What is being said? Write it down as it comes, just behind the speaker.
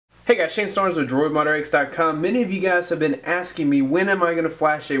Hey guys, Shane Starnes with DroidModderX.com. Many of you guys have been asking me when am I going to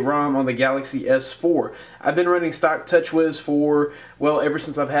flash a ROM on the Galaxy S4. I've been running stock TouchWiz for, well, ever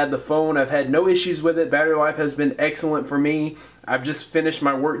since I've had the phone. I've had no issues with it. Battery life has been excellent for me. I've just finished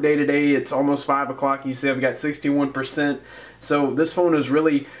my work day today. It's almost 5 o'clock and you see I've got 61%. So this phone is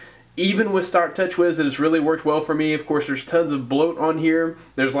really, even with stock TouchWiz, it has really worked well for me. Of course, there's tons of bloat on here.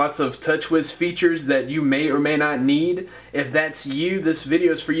 There's lots of TouchWiz features that you may or may not need. If that's you, this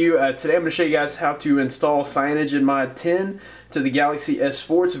video is for you. Today I'm going to show you guys how to install Cyanogen Mod 10 to the Galaxy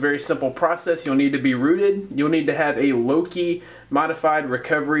S4. It's a very simple process. You'll need to be rooted. You'll need to have a Loki modified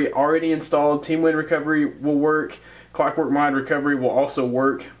recovery already installed. TeamWin recovery will work. Clockwork Mod recovery will also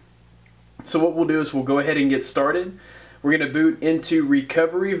work. So what we'll do is we'll go ahead and get started. We're going to boot into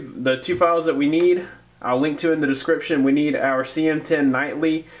recovery. The two files that we need, I'll link to in the description. We need our CM10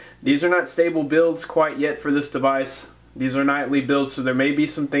 nightly. These are not stable builds quite yet for this device. These are nightly builds, so there may be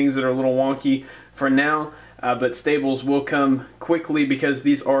some things that are a little wonky for now, but stables will come quickly because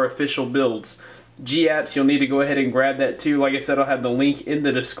these are official builds. G-apps, you'll need to go ahead and grab that too. Like I said, I'll have the link in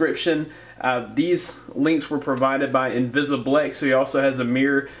the description. These links were provided by Invisiblex, so he also has a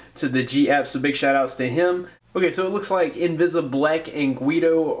mirror to the G-apps, so big shout outs to him. Okay, so it looks like Invisiblex and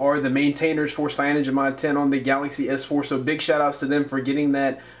Guido are the maintainers for Cyanogen Mod 10 on the Galaxy S4, so big shout outs to them for getting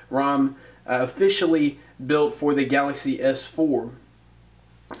that ROM officially built for the Galaxy S4.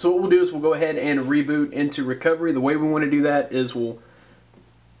 So what we'll do is we'll go ahead and reboot into recovery. The way we want to do that is we'll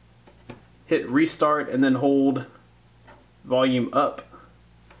hit restart and then hold volume up.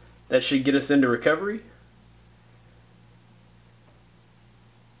 That should get us into recovery.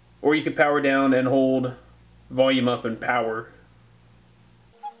 Or you can power down and hold volume up and power.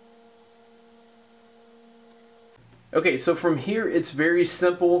 Okay, so from here it's very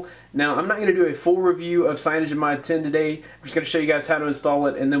simple. Now I'm not going to do a full review of Cyanogen Mod 10 today. I'm just going to show you guys how to install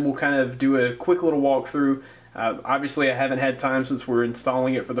it and then we'll kind of do a quick little walkthrough. Obviously I haven't had time since we're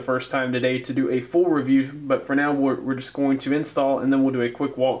installing it for the first time today to do a full review, but for now we're just going to install and then we'll do a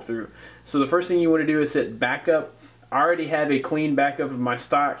quick walkthrough. So the first thing you want to do is hit backup. I already have a clean backup of my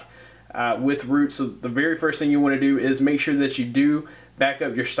stock with root, so the very first thing you want to do is make sure that you do back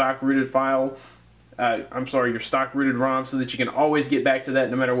up your stock rooted file. Your stock rooted ROM, so that you can always get back to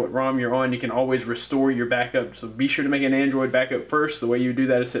that no matter what ROM you're on. You can always restore your backup. So be sure to make an Android backup first. The way you do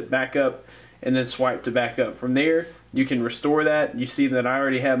that is hit backup and then swipe to backup. From there, you can restore that. You see that I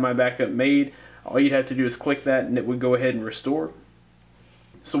already have my backup made. All you'd have to do is click that and it would go ahead and restore.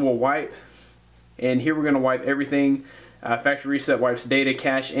 So we'll wipe, and here we're going to wipe everything. Factory reset wipes data,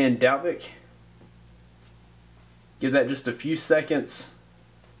 cache, and Dalvik. Give that just a few seconds.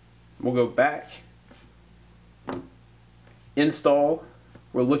 We'll go back. Install.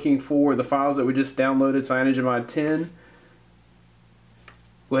 We're looking for the files that we just downloaded, Cyanogen Mod 10.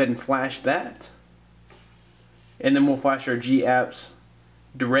 Go ahead and flash that. And then we'll flash our G-apps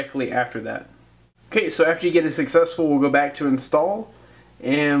directly after that. Okay, so after you get it successful, we'll go back to install.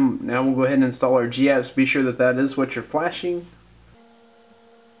 And now we'll go ahead and install our G-apps. Be sure that that is what you're flashing.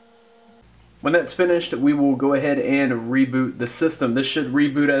 When that's finished, we will go ahead and reboot the system. This should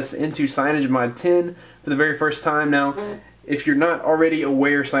reboot us into Cyanogen Mod 10 for the very first time. Now, if you're not already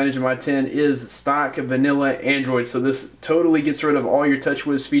aware, Cyanogen Mod 10 is stock vanilla Android, so this totally gets rid of all your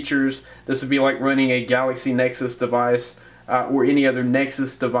TouchWiz features. This would be like running a Galaxy Nexus device or any other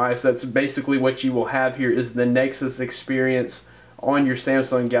Nexus device. That's basically what you will have here, is the Nexus experience on your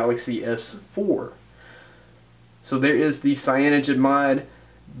Samsung Galaxy S4. So there is the Cyanogen Mod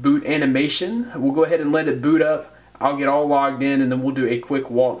boot animation. We'll go ahead and let it boot up. I'll get all logged in and then we'll do a quick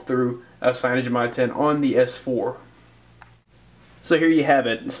walkthrough of Cyanogen Mod 10 on the S4. So here you have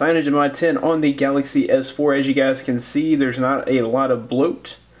it, Cyanogen Mod 10 on the Galaxy S4. As you guys can see, there's not a lot of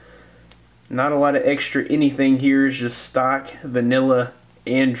bloat, not a lot of extra anything here. It's just stock vanilla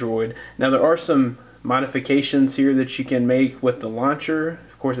Android. Now there are some modifications here that you can make with the launcher.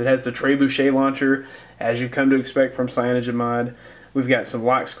 Of course, it has the trebuchet launcher, as you've come to expect from Cyanogen Mod. We've got some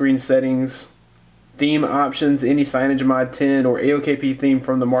lock screen settings, theme options. Any Cyanogen Mod 10 or AOKP theme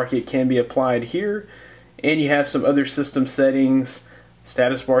from the market can be applied here. And you have some other system settings,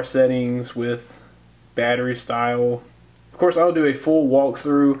 status bar settings with battery style. Of course, I'll do a full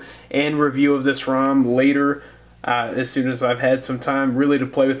walkthrough and review of this ROM later, as soon as I've had some time really to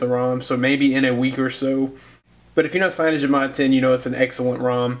play with the ROM, so maybe in a week or so. But if you know Cyanogen Mod 10, you know it's an excellent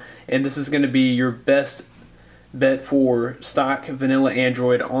ROM, and this is going to be your best bet for stock vanilla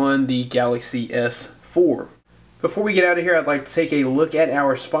Android on the Galaxy S4. Before we get out of here, I'd like to take a look at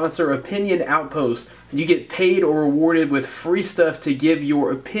our sponsor, Opinion Outpost. You get paid or rewarded with free stuff to give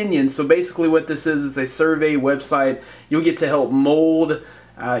your opinion. So basically what this is a survey website. You'll get to help mold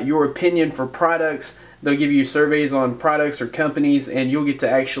your opinion for products. They'll give you surveys on products or companies, and you'll get to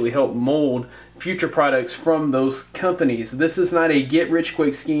actually help mold future products from those companies. This is not a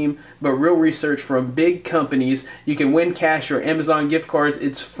get-rich-quick scheme, but real research from big companies. You can win cash or Amazon gift cards.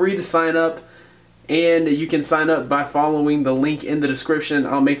 It's free to sign up, and you can sign up by following the link in the description.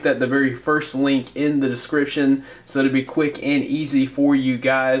 I'll make that the very first link in the description, so it'll be quick and easy for you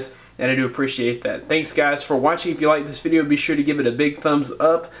guys. And I do appreciate that. Thanks guys for watching. If you like this video, be sure to give it a big thumbs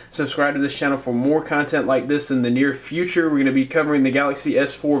up. Subscribe to this channel for more content like this in the near future. We're going to be covering the Galaxy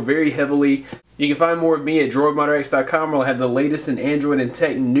S4 very heavily. You can find more of me at droidmodderx.com, where I'll have the latest in Android and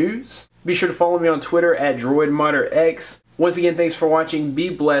tech news. Be sure to follow me on Twitter at droidmodderx. Once again, thanks for watching. Be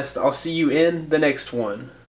blessed. I'll see you in the next one.